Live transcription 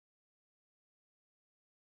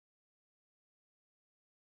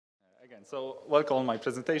Again, so welcome on my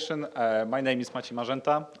presentation. My name is Maciej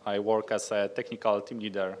Marzęta. I work as a technical team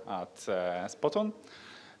leader at PyCon,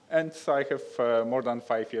 and I have more than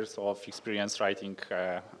 5 years of experience writing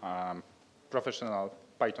professional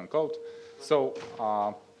Python code. So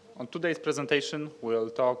on today's presentation, we'll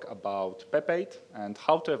talk about PEP and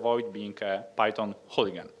how to avoid being a Python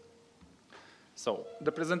hooligan. So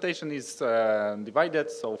the presentation is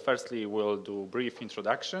divided. So firstly, we'll do a brief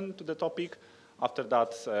introduction to the topic. After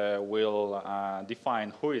that, we'll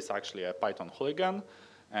define who is actually a Python hooligan,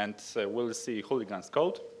 and we'll see hooligan's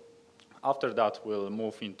code. After that, we'll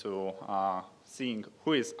move into seeing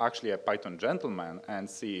who is actually a Python gentleman and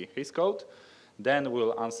see his code. Then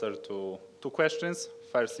we'll answer to two questions.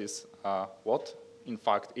 First is what, in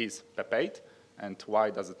fact, is PEP and why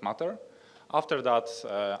does it matter? After that,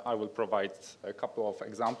 I will provide a couple of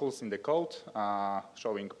examples in the code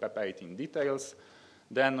showing PEP in details.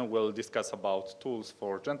 Then we'll discuss about tools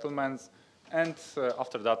for gentlemen, and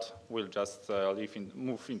after that, we'll just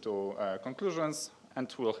move into conclusions,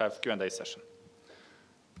 and we'll have Q&A session.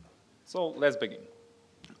 So let's begin.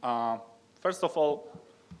 First of all,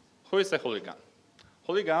 who is a hooligan?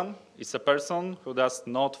 Hooligan is a person who does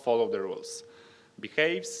not follow the rules,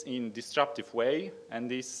 behaves in disruptive way,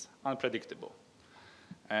 and is unpredictable.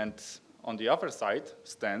 And on the other side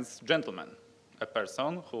stands gentleman, a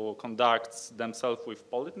person who conducts themselves with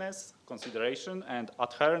politeness, consideration, and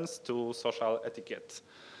adherence to social etiquette.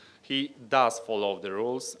 He does follow the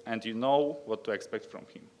rules, and you know what to expect from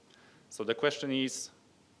him. So the question is,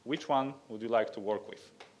 which one would you like to work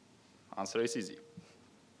with? Answer is easy.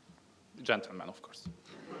 Gentleman, of course.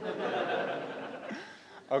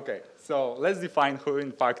 Okay, so let's define who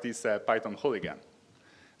in fact is a Python hooligan.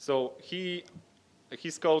 So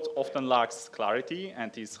his code often lacks clarity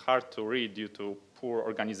and is hard to read due to poor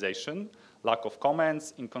organization, lack of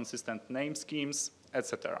comments, inconsistent name schemes,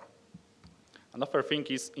 etc. Another thing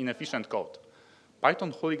is inefficient code.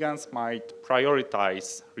 Python hooligans might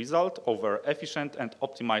prioritize result over efficient and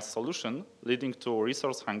optimized solution, leading to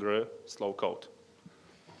resource-hungry, slow code.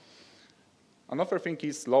 Another thing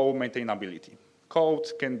is low maintainability.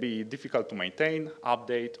 Code can be difficult to maintain,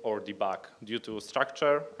 update, or debug due to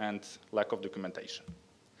structure and lack of documentation.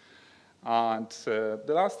 And the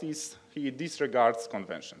last is he disregards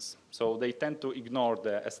conventions. So they tend to ignore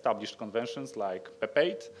the established conventions like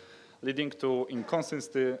PEP, leading to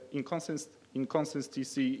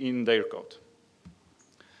inconsistency in their code.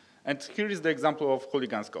 And here is the example of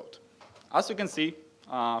hooligan's code. As you can see,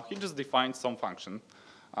 he just defined some function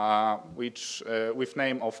with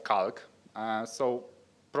name of calc. So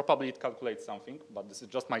probably it calculates something, but this is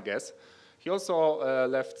just my guess. He also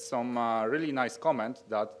left some really nice comment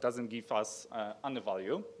that doesn't give us any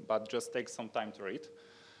value, but just takes some time to read.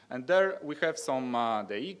 And there we have some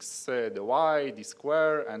the x, the y, the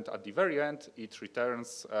square, and at the very end it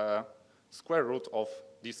returns square root of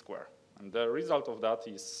d square. And the result of that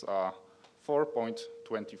is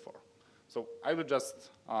 4.24. So I will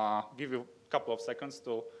just give you a couple of seconds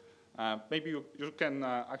to maybe you can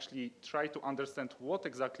actually try to understand what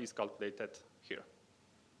exactly is calculated here.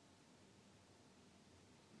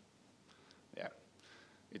 Yeah,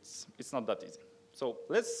 it's not that easy. So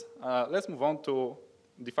let's move on to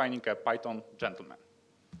defining a Python gentleman.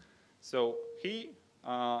 So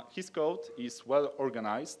his code is well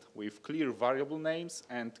organized with clear variable names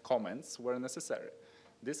and comments where necessary.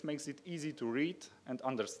 This makes it easy to read and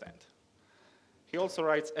understand. He also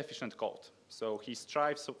writes efficient code. So he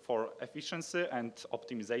strives for efficiency and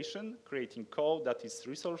optimization, creating code that is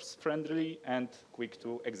resource-friendly and quick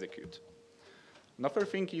to execute. Another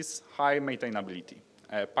thing is high maintainability.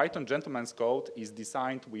 Python gentleman's code is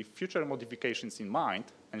designed with future modifications in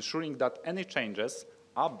mind, ensuring that any changes,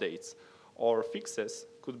 updates, or fixes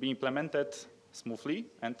could be implemented smoothly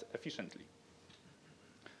and efficiently.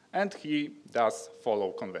 And he does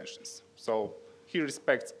follow conventions. So he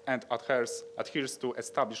respects and adheres to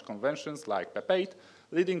established conventions like PEP,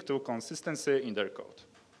 leading to consistency in their code.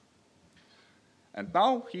 And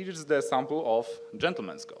now here is the sample of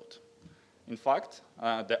gentleman's code. In fact,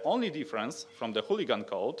 the only difference from the hooligan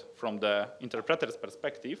code, from the interpreter's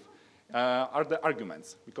perspective, are the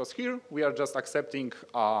arguments. Because here we are just accepting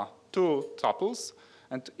two tuples,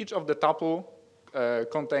 and each of the tuple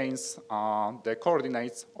contains the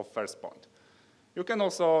coordinates of first point. You can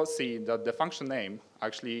also see that the function name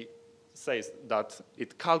actually says that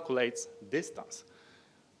it calculates distance.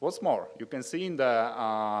 What's more, you can see in the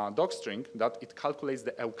docstring that it calculates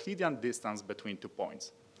the Euclidean distance between 2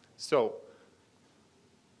 points. So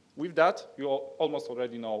with that, you almost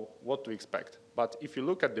already know what to expect. But if you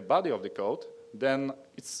look at the body of the code, then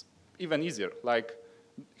it's even easier. Like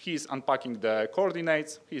he's unpacking the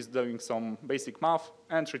coordinates, he's doing some basic math,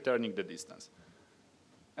 and returning the distance.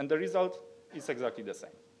 And the result is exactly the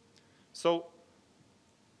same. So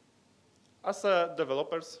as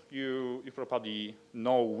developers, you probably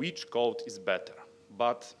know which code is better.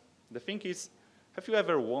 But the thing is, have you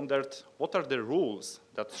ever wondered what are the rules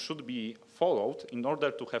that should be followed in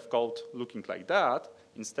order to have code looking like that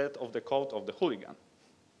instead of the code of the Hooligan?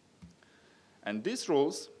 And these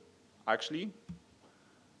rules actually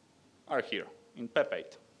are here in PEP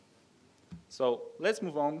 8. So let's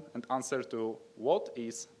move on and answer to what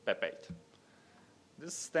is PEP 8.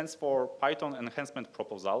 This stands for Python Enhancement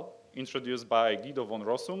Proposal, introduced by Guido von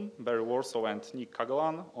Rossum, Barry Warsaw, and Nick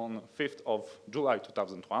Kagelan on 5th of July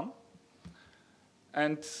 2001.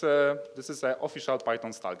 And this is an official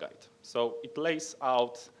Python style guide. So it lays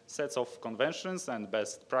out sets of conventions and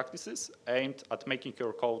best practices aimed at making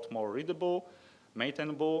your code more readable,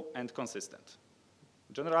 maintainable, and consistent.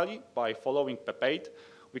 Generally, by following PEP 8,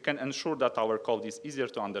 we can ensure that our code is easier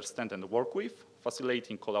to understand and work with,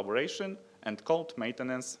 facilitating collaboration and code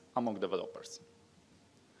maintenance among developers.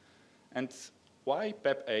 And why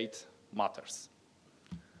PEP 8 matters?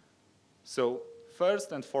 So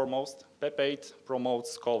first and foremost, PEP 8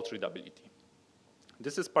 promotes code readability.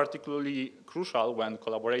 This is particularly crucial when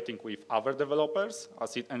collaborating with other developers,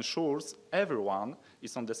 as it ensures everyone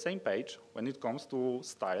is on the same page when it comes to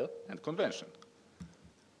style and convention.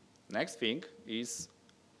 Next thing is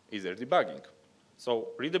easier debugging. So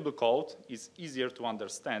readable code is easier to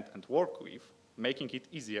understand and work with, making it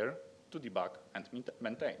easier to debug and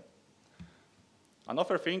maintain.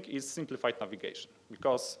 Another thing is simplified navigation,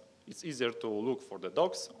 because it's easier to look for the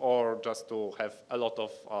docs or just to have a lot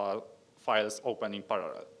of files open in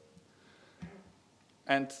parallel.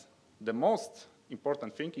 And the most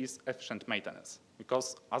important thing is efficient maintenance,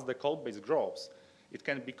 because as the code base grows, it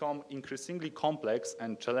can become increasingly complex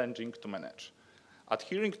and challenging to manage.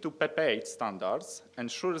 Adhering to PEP 8 standards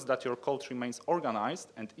ensures that your code remains organized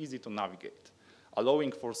and easy to navigate,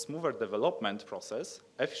 allowing for smoother development process,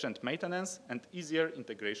 efficient maintenance, and easier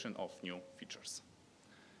integration of new features.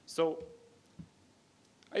 So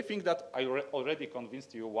I think that I already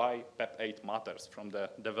convinced you why PEP 8 matters from the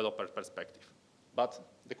developer perspective. But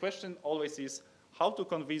the question always is how to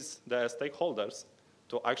convince the stakeholders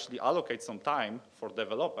to actually allocate some time for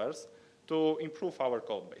developers to improve our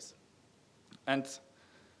code base. And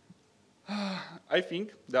I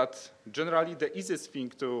think that generally the easiest thing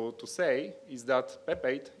to say is that PEP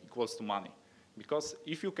 8 equals to money. Because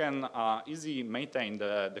if you can easily maintain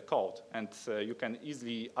the code and you can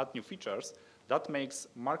easily add new features, that makes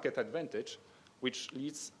market advantage, which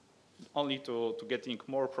leads only to getting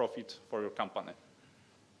more profit for your company.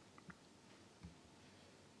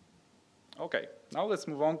 Okay, now let's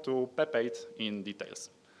move on to PEP 8 in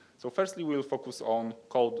details. So firstly, we'll focus on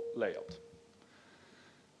code layout.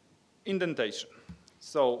 Indentation.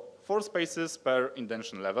 So 4 spaces per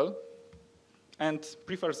indentation level and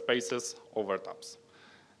prefer spaces over tabs.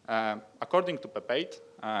 According to PEP 8,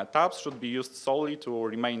 tabs should be used solely to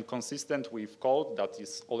remain consistent with code that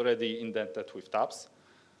is already indented with tabs.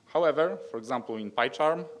 However, for example, in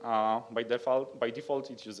PyCharm, by default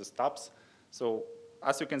it uses tabs. So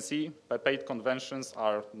as you can see, PEP 8 conventions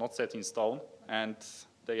are not set in stone, and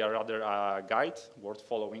they are rather a guide worth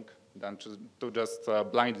following than to just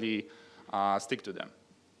blindly stick to them.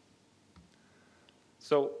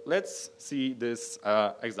 So let's see this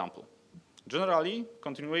example. Generally,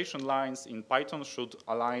 continuation lines in Python should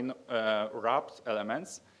align wrapped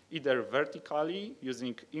elements either vertically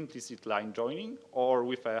using implicit line joining or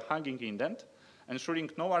with a hanging indent, ensuring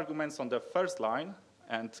no arguments on the first line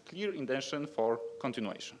and clear indentation for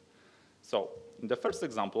continuation. So in the first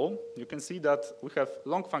example, you can see that we have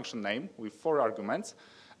long function name with 4 arguments,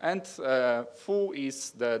 and foo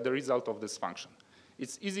is the result of this function.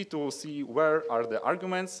 It's easy to see where are the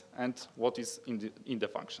arguments and what is in the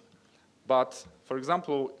function. But for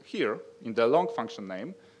example, here in the long function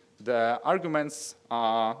name, the arguments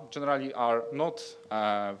generally are not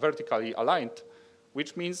vertically aligned,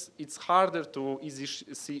 which means it's harder to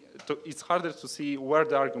see where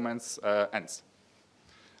the arguments ends.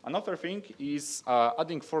 Another thing is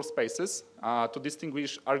adding 4 spaces to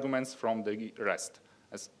distinguish arguments from the rest.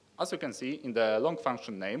 As you can see in the long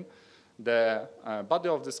function name, the body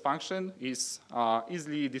of this function is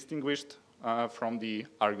easily distinguished from the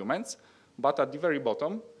arguments, but at the very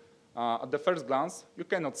bottom, at the first glance, you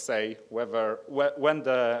cannot say whether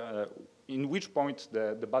in which point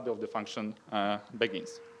the body of the function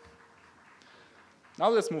begins. Now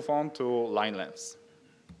let's move on to line lengths.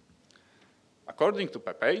 According to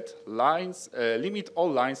PEP 8, lines limit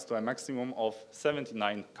all lines to a maximum of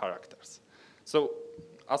 79 characters. So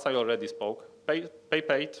as I already spoke,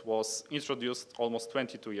 PEP was introduced almost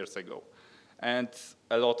 22 years ago, and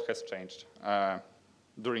a lot has changed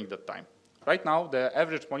during that time. Right now, the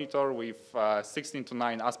average monitor with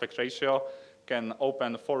 16:9 aspect ratio can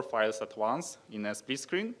open 4 files at once in a split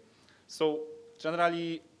screen. So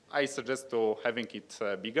generally, I suggest to having it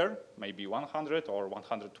bigger, maybe 100 or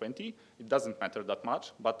 120. It doesn't matter that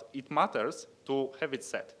much, but it matters to have it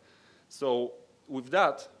set. So with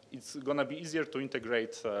that, it's going to be easier to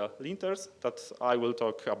integrate linters that I will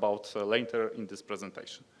talk about later in this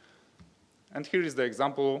presentation. And here is the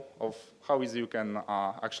example of how easy you can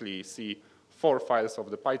actually see 4 files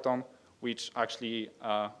of the Python, which actually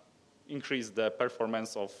increase the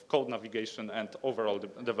performance of code navigation and overall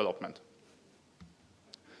development.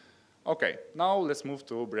 Okay, now let's move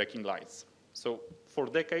to breaking lines. So for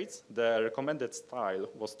decades, the recommended style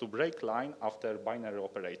was to break line after binary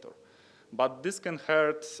operator. But this can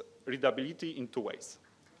hurt readability in 2 ways.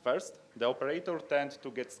 First, the operator tends to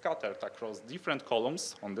get scattered across different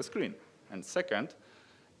columns on the screen. And second,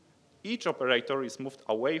 each operator is moved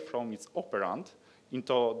away from its operand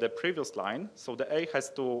into the previous line, so the A has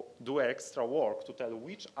to do extra work to tell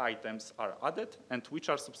which items are added and which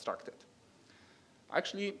are subtracted.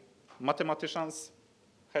 Actually, mathematicians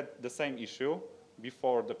had the same issue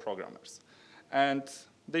before the programmers. And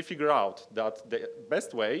they figure out that the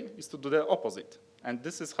best way is to do the opposite. And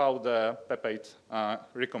this is how the PEP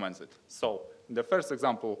recommends it. So in the first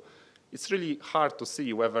example, it's really hard to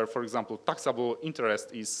see whether, for example, taxable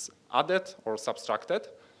interest is added or subtracted.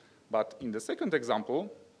 But in the second example,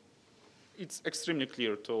 it's extremely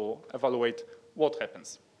clear to evaluate what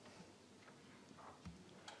happens.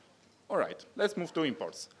 All right, let's move to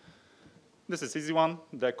imports. This is easy one.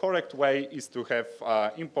 The correct way is to have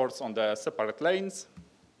imports on the separate lanes.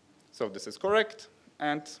 So this is correct,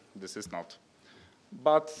 and this is not.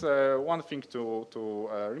 But one thing to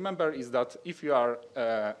remember is that if you are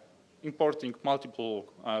importing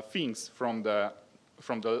multiple things from the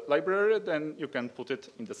library, then you can put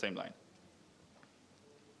it in the same line.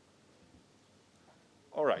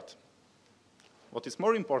 All right. What is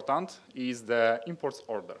more important is the imports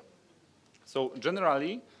order. So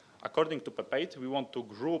generally, according to PEP, we want to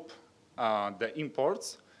group the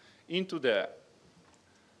imports into the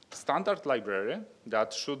standard library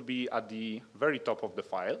that should be at the very top of the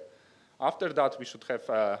file. After that, we should have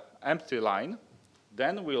an empty line.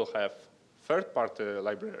 Then we'll have third-party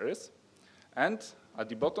libraries. And at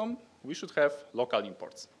the bottom, we should have local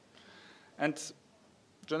imports. And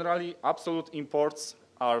generally, absolute imports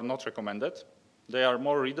are not recommended. They are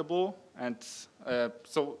more readable, and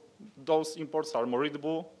so those imports are more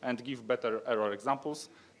readable and give better error examples,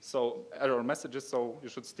 so error messages, so you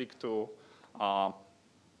should stick to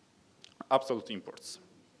absolute imports.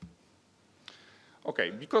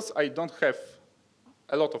 Okay, because I don't have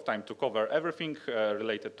a lot of time to cover everything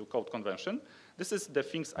related to code convention, this is the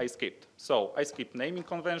things I skipped. So I skipped naming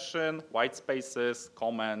convention, white spaces,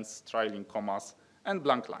 comments, trailing commas, and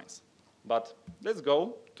blank lines. But let's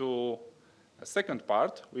go to a second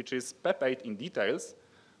part, which is PEP in details,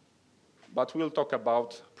 but we'll talk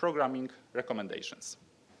about programming recommendations.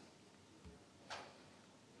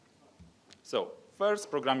 So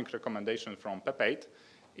first programming recommendation from PEP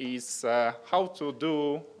is how to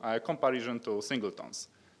do a comparison to singletons.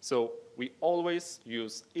 So we always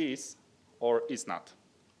use is or is not.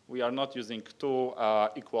 We are not using two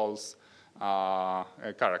equals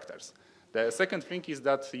characters. The second thing is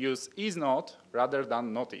that use is not rather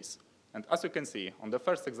than not is. And as you can see on the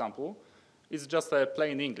first example, it's just a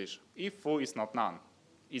plain English. If foo is not none,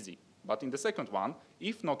 easy. But in the second one,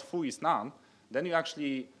 if not foo is none, then you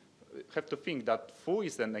actually have to think that foo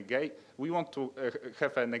is a negation. We want to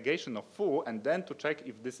have a negation of foo and then to check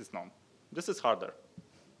if this is none. This is harder.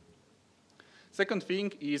 Second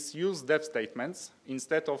thing is use def statements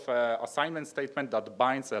instead of an assignment statement that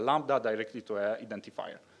binds a lambda directly to an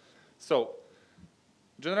identifier. So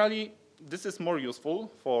generally, this is more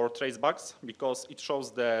useful for tracebugs because it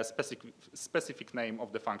shows the specific name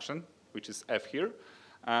of the function, which is f here,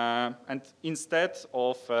 and instead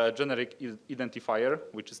of a generic identifier,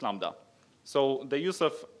 which is lambda. So the use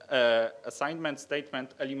of assignment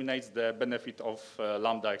statement eliminates the benefit of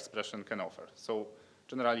lambda expression can offer. So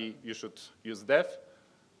generally, you should use def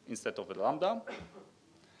instead of a lambda.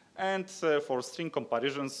 And for string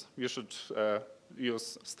comparisons, you should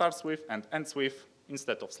use starts with and ends with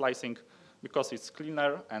instead of slicing, because it's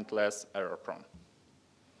cleaner and less error prone.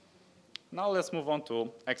 Now let's move on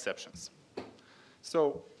to exceptions.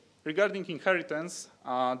 So regarding inheritance,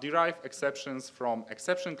 derive exceptions from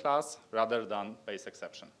exception class rather than base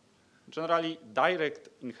exception. Generally, direct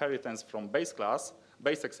inheritance from base class,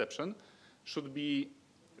 base exception, should be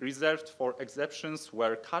reserved for exceptions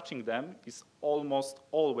where catching them is almost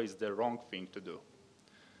always the wrong thing to do.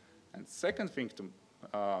 And second thing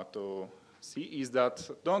to see is that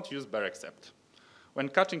don't use bare except. When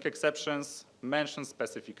catching exceptions, mention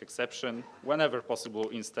specific exception whenever possible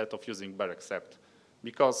instead of using bare except,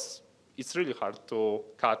 because it's really hard to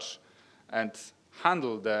catch and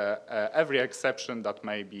handle every exception that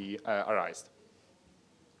may be arised.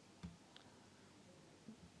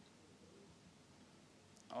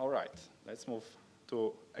 All right, let's move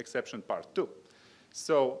to exception part 2.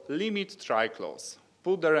 So limit try clause.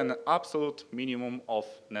 Put there an absolute minimum of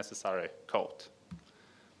necessary code.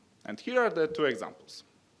 And here are the 2 examples.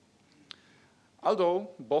 Although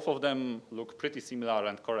both of them look pretty similar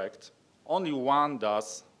and correct, only one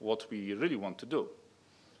does what we really want to do.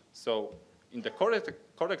 So in the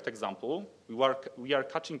correct example, we are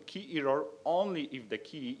catching key error only if the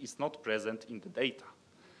key is not present in the data.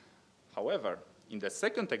 However, in the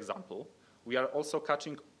second example, we are also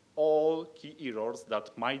catching all key errors that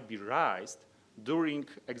might be raised during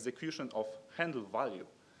execution of handle value.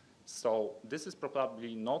 So this is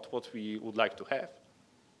probably not what we would like to have.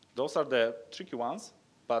 Those are the tricky ones,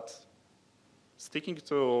 but sticking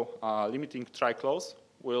to limiting try clause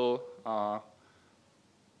will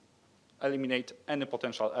eliminate any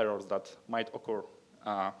potential errors that might occur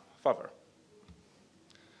further.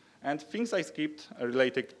 And things I skipped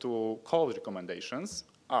related to code recommendations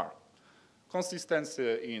are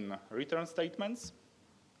consistency in return statements,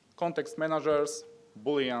 context managers,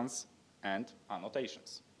 booleans, and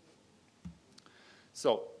annotations.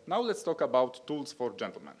 So now let's talk about tools for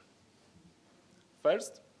gentlemen.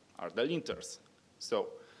 First are the linters. So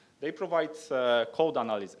they provide code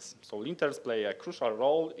analysis. So linters play a crucial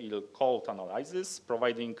role in code analysis,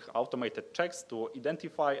 providing automated checks to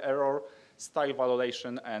identify error, style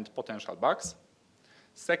violation, and potential bugs.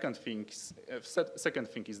 Second thing is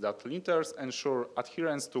that linters ensure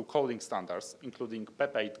adherence to coding standards, including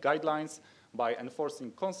PEP 8 guidelines, by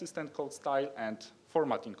enforcing consistent code style and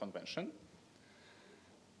formatting convention.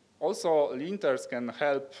 Also, linters can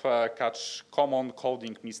help catch common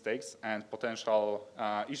coding mistakes and potential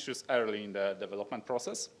issues early in the development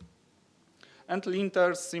process. And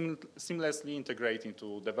linters seamlessly integrate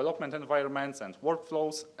into development environments and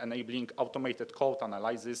workflows, enabling automated code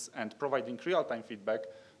analysis and providing real-time feedback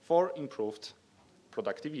for improved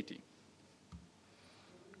productivity.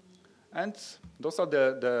 And those are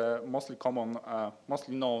the mostly common,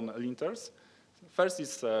 mostly known linters. First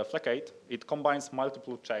is FLEC8. It combines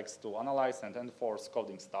multiple checks to analyze and enforce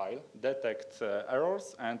coding style, detect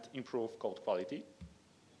errors, and improve code quality.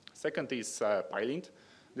 Second is PyLint.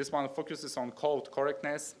 This one focuses on code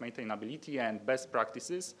correctness, maintainability, and best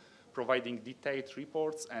practices, providing detailed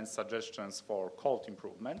reports and suggestions for code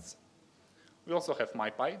improvements. We also have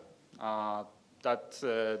MyPy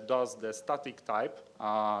that does the static type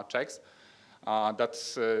checks,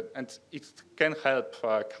 and it can help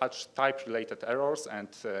catch type-related errors and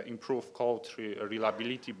improve code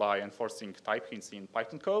reliability by enforcing type hints in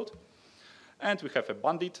Python code. And we have a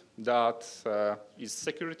Bandit that is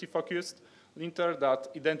security-focused linter that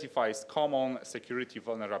identifies common security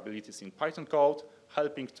vulnerabilities in Python code,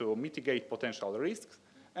 helping to mitigate potential risks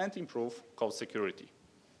and improve code security.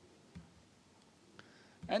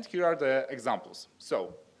 And here are the examples.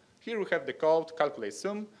 So here we have the code calculate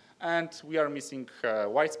sum, and we are missing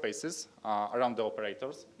white spaces around the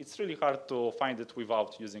operators. It's really hard to find it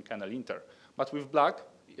without using any linter. But with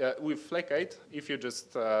with FLEC8, if you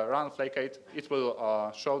just run FLEC8, it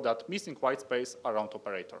will show that missing white space around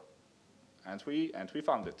operator. And we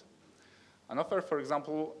found it. Another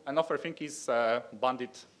thing is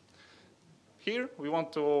Bandit. Here we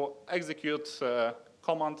want to execute a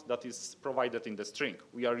command that is provided in the string.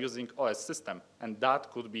 We are using OS system, and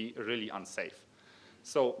that could be really unsafe.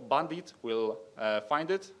 So Bandit will find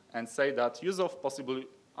it and say that use of possibly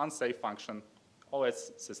unsafe function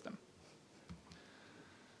OS system.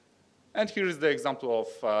 And here is the example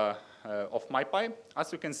of MyPy.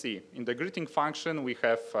 As you can see, in the greeting function, we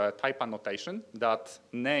have type annotation that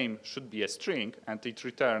name should be a string, and it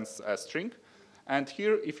returns a string. And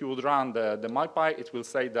here, if you would run the MyPy, it will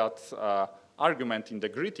say that argument in the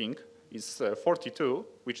greeting is 42,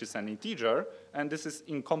 which is an integer, and this is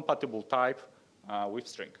incompatible type with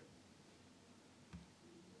string.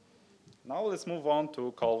 Now let's move on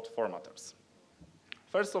to code formatters.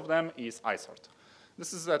 First of them is isort.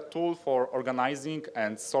 This is a tool for organizing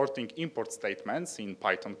and sorting import statements in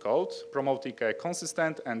Python code, promoting a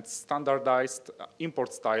consistent and standardized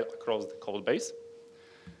import style across the code base.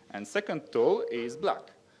 And second tool is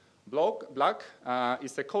Black. Black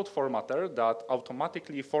is a code formatter that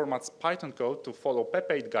automatically formats Python code to follow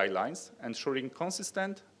PEP 8 guidelines, ensuring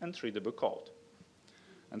consistent and readable code.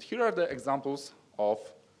 And here are the examples of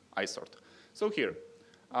isort. So here,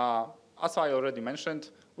 as I already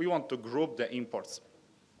mentioned, we want to group the imports.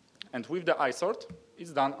 And with the isort,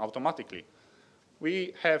 it's done automatically.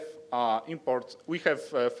 We have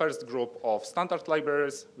first group of standard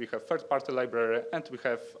libraries, we have third-party library, and we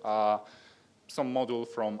have some module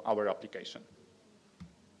from our application.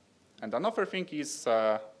 And another thing is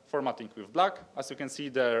formatting with black. As you can see,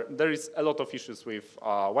 there is a lot of issues with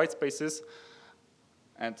white spaces.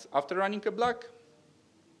 And after running a black,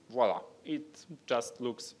 voila, it just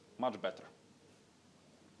looks much better.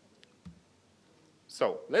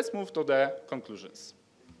 So let's move to the conclusions.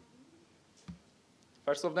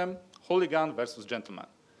 First of them, hooligan versus gentleman.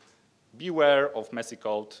 Beware of messy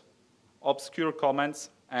code, obscure comments,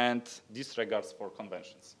 and disregards for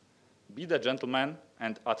conventions. Be the gentleman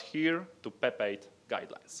and adhere to PEP 8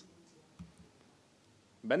 guidelines.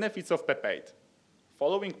 Benefits of PEP 8.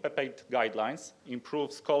 Following PEP 8 guidelines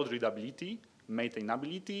improves code readability,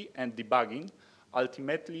 maintainability, and debugging,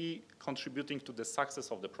 ultimately contributing to the success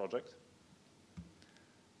of the project.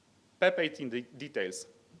 PEP 8 in the details.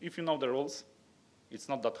 If you know the rules, it's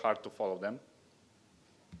not that hard to follow them.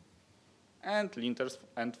 And linters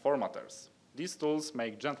and formatters. These tools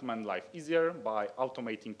make gentleman life easier by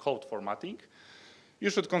automating code formatting. You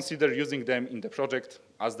should consider using them in the project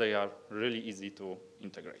as they are really easy to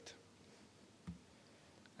integrate.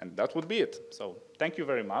 And that would be it. So thank you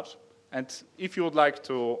very much. And if you would like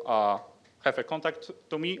to have a contact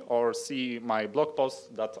to me or see my blog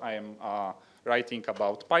post that I am writing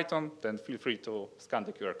about Python, then feel free to scan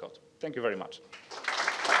the QR code. Thank you very much.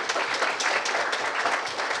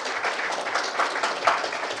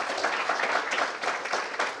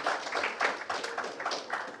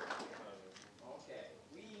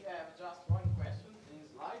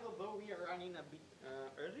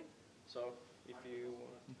 So if you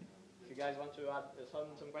guys want to add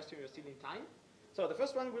some questions, you're still in time. So the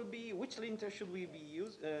first one will be, which linter should be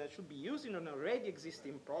used in an already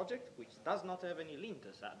existing project which does not have any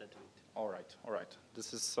linters added to it? All right.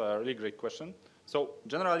 This is a really great question. So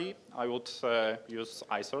generally, I would use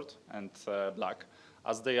isort and black,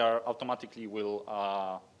 as they are automatically will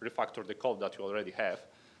refactor the code that you already have.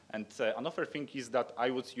 And another thing is that I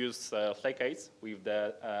would use flakeates with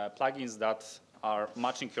the plugins that are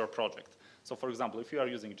matching your project. So for example, if you are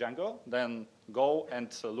using Django, then go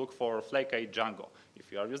and look for flakeate Django.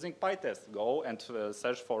 If you are using PyTest, go and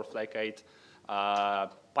search for flakeate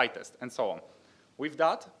PyTest, and so on. With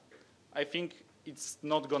that, I think it's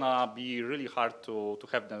not gonna be really hard to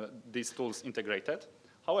have these tools integrated.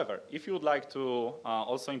 However, if you would like to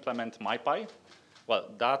also implement MyPy, well,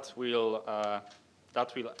 that will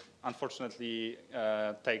unfortunately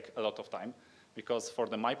take a lot of time. Because for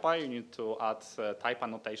the MyPy, you need to add type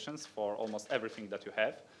annotations for almost everything that you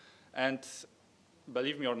have. And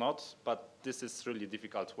believe me or not, but this is really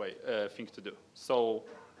difficult thing to do. So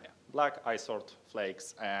yeah, black, isort,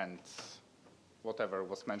 flakes, and whatever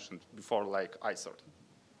was mentioned before, like isort.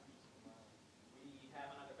 We have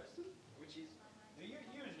another question, which is, do you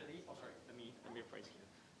usually, let me rephrase here.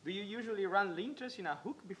 Do you usually run linters in a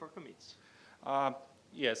hook before commits?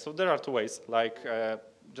 Yeah, so there are two ways. Like,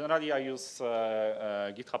 generally, I use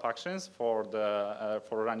GitHub Actions for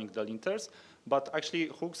running the linters, but actually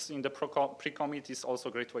hooks in the pre-commit is also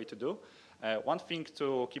a great way to do. One thing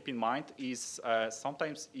to keep in mind is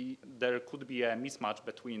sometimes there could be a mismatch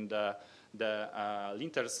between the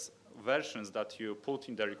linters versions that you put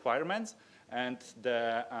in the requirements and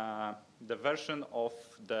the version of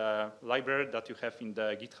the library that you have in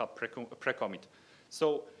the GitHub pre-commit.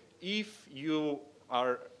 So if you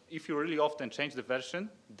really often change the version,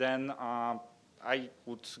 then I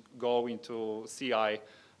would go into CI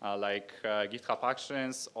like GitHub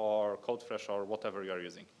Actions or CodeFresh or whatever you are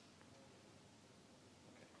using.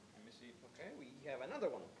 Okay, let me see. Okay, we have another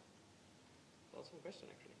one. Awesome question,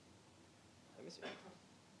 actually. Let me see.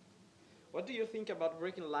 What do you think about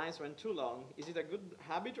breaking lines when too long? Is it a good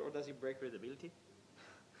habit or does it break readability?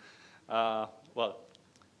 Well,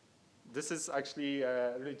 this is actually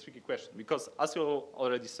a really tricky question because, as you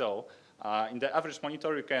already saw, in the average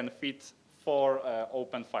monitor you can fit 4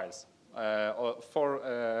 open files, or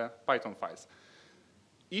 4 Python files.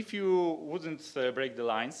 If you wouldn't break the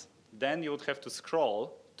lines, then you would have to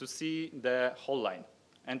scroll to see the whole line.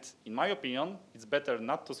 And in my opinion, it's better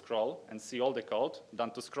not to scroll and see all the code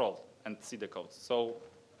than to scroll and see the code. So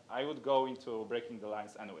I would go into breaking the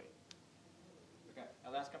lines anyway. Okay,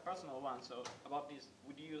 I'll ask a personal one. So about this,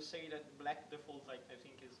 would you say that black default, like I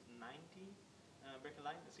think, is 90 break a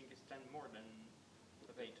line? I think it's 10 more than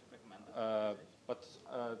the page recommended.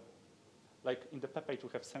 Like in the PEP page, we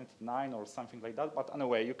have 79 or something like that. But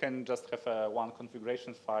anyway, you can just have one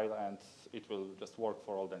configuration file, and it will just work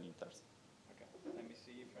for all the linters. Okay. Let me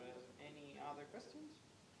see if there's any other questions.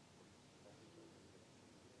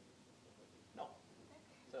 No.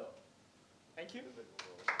 So, thank you.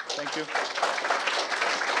 Thank you.